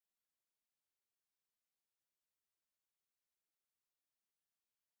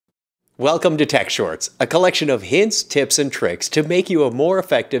Welcome to Tech Shorts, a collection of hints, tips, and tricks to make you a more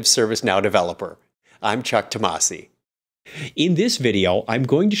effective ServiceNow developer. I'm Chuck Tomasi. In this video, I'm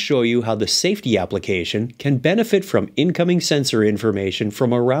going to show you how the safety application can benefit from incoming sensor information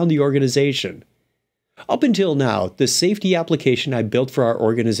from around the organization. Up until now, the safety application I built for our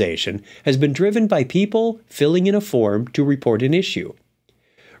organization has been driven by people filling in a form to report an issue.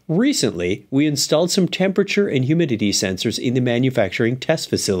 Recently, we installed some temperature and humidity sensors in the manufacturing test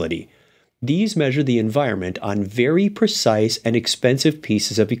facility. These measure the environment on very precise and expensive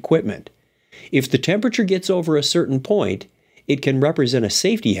pieces of equipment. If the temperature gets over a certain point, it can represent a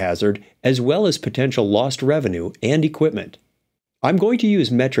safety hazard as well as potential lost revenue and equipment. I'm going to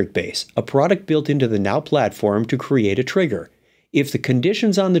use MetricBase, a product built into the Now platform, to create a trigger. If the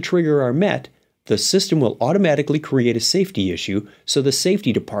conditions on the trigger are met, the system will automatically create a safety issue so the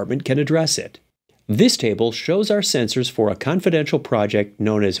safety department can address it. This table shows our sensors for a confidential project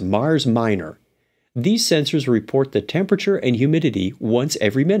known as Mars Minor. These sensors report the temperature and humidity once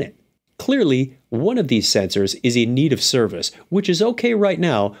every minute. Clearly, one of these sensors is in need of service, which is okay right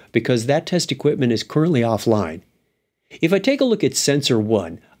now because that test equipment is currently offline. If I take a look at sensor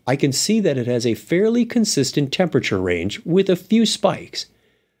 1, I can see that it has a fairly consistent temperature range with a few spikes.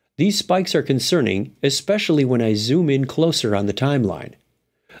 These spikes are concerning, especially when I zoom in closer on the timeline.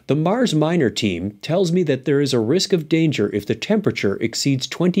 The Mars Minor team tells me that there is a risk of danger if the temperature exceeds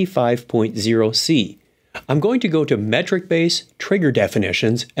 25.0 C. I'm going to go to MetricBase, Trigger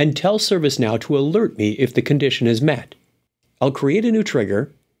Definitions, and tell ServiceNow to alert me if the condition is met. I'll create a new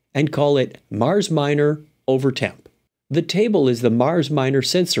trigger and call it Mars Minor over Temp. The table is the Mars Minor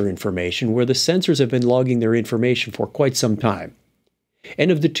sensor information where the sensors have been logging their information for quite some time.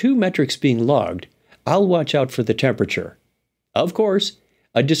 And of the two metrics being logged, I'll watch out for the temperature. Of course,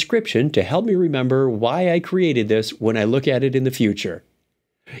 a description to help me remember why I created this when I look at it in the future.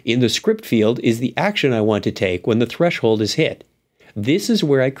 In the script field is the action I want to take when the threshold is hit. This is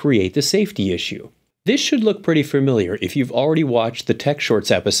where I create the safety issue. This should look pretty familiar if you've already watched the Tech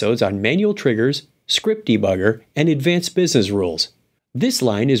Shorts episodes on manual triggers, script debugger, and advanced business rules. This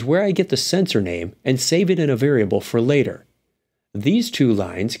line is where I get the sensor name and save it in a variable for later. These two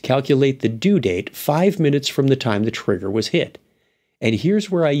lines calculate the due date 5 minutes from the time the trigger was hit. And here's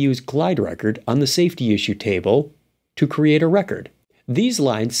where I use glide record on the safety issue table to create a record. These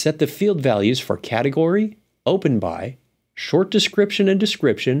lines set the field values for category, open by, short description and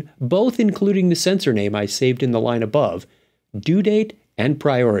description, both including the sensor name I saved in the line above, due date, and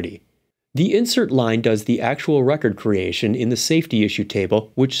priority. The insert line does the actual record creation in the safety issue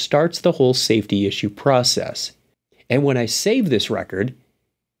table, which starts the whole safety issue process. And when I save this record,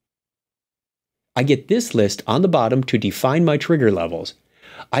 I get this list on the bottom to define my trigger levels.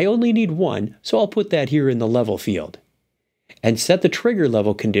 I only need one, so I'll put that here in the level field. And set the trigger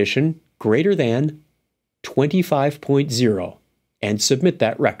level condition greater than 25.0 and submit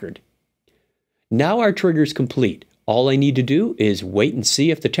that record. Now our trigger is complete. All I need to do is wait and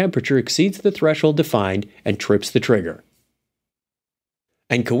see if the temperature exceeds the threshold defined and trips the trigger.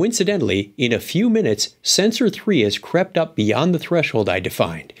 And coincidentally, in a few minutes, sensor 3 has crept up beyond the threshold I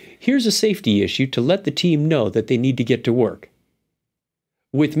defined. Here's a safety issue to let the team know that they need to get to work.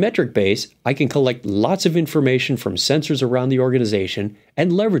 With MetricBase, I can collect lots of information from sensors around the organization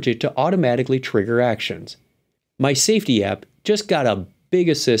and leverage it to automatically trigger actions. My safety app just got a big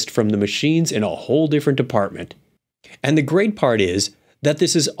assist from the machines in a whole different department. And the great part is that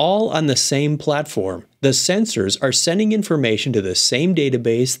this is all on the same platform. The sensors are sending information to the same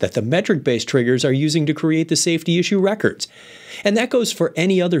database that the MetricBase triggers are using to create the safety issue records. And that goes for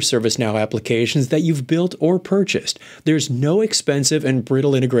any other ServiceNow applications that you've built or purchased. There's no expensive and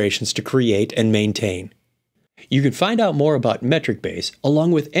brittle integrations to create and maintain. You can find out more about MetricBase,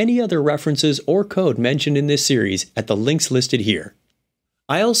 along with any other references or code mentioned in this series at the links listed here.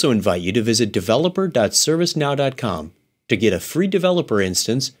 I also invite you to visit developer.servicenow.com to get a free developer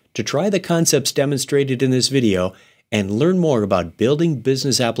instance, to try the concepts demonstrated in this video, and learn more about building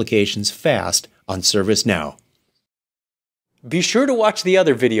business applications fast on ServiceNow. Be sure to watch the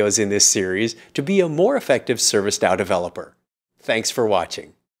other videos in this series to be a more effective ServiceNow developer. Thanks for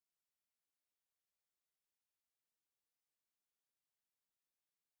watching.